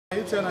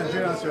tell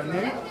Nigerians your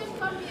name?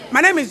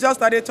 My name is just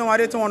Adetoun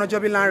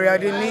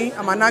Adeni.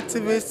 I'm an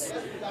activist,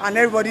 and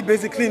everybody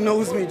basically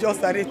knows me,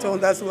 just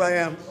Adetoun. That's who I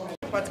am.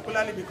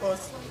 Particularly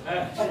because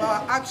of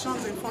our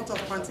actions in front of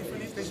Panti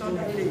Filling Station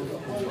today.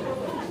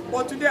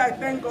 But today I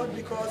thank God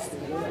because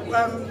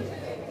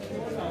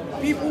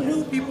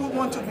people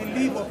want to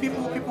believe, or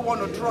people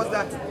want to trust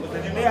that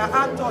they are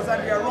actors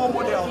and they are role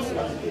models,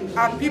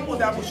 and people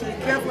that we should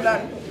be careful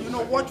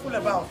and watchful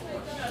about.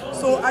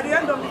 So at the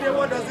end of the day,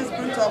 what does this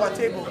bring to our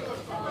table?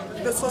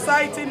 The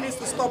society needs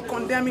to stop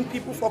condemning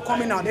people for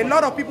coming out. A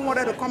lot of people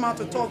wanted to come out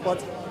to talk,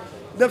 but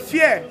the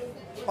fear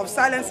of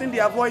silencing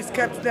their voice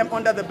kept them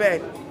under the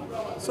bed.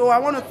 So I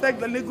want to thank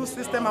the legal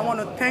system, I want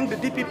to thank the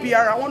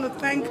DPPR, I want to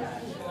thank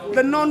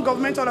the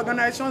non-governmental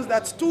organizations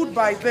that stood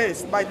by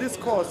this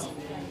cause,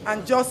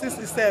 and justice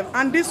is served.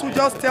 And this will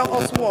just tell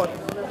us what?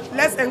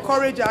 Let's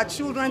encourage our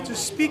children to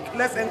speak,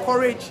 let's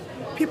encourage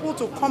people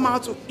to come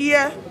out to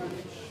hear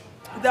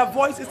their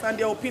voices and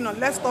their opinion.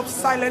 Let's stop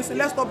silencing,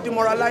 let's stop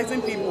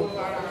demoralizing people.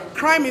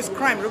 Crime is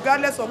crime,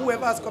 regardless of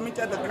whoever has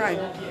committed the crime.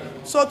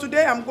 So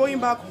today I'm going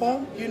back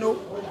home,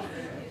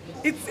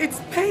 It's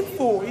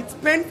painful. It's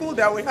painful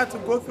that we had to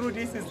go through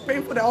this. It's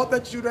painful that other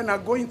children are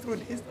going through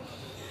this.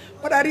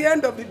 But at the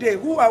end of the day,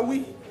 who are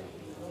we?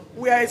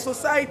 We are a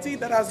society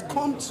that has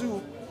come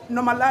to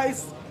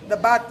normalize the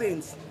bad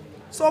things.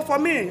 So for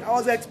me, I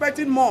was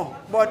expecting more.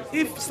 But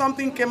if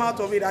something came out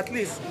of it, at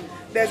least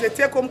there's a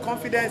take-home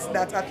confidence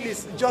that at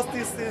least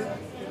justice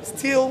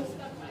still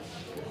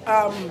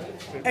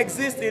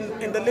exists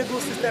in the legal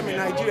system in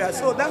Nigeria.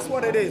 So that's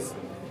what it is.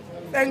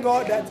 Thank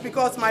God that,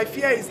 because my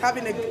fear is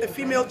having a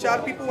female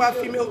child. People who have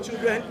female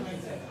children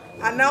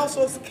are now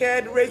so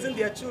scared raising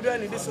their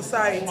children in this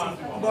society.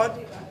 But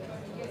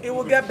it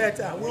will get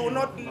better. We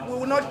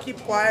will not keep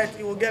quiet.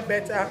 It will get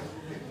better.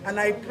 And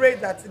I pray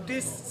that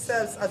this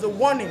serves as a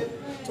warning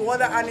to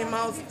other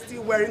animals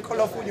still wearing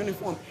colorful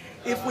uniform.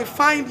 If we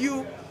find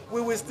you,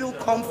 we will still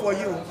come for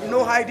you.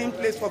 No hiding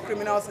place for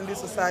criminals in this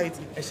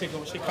society.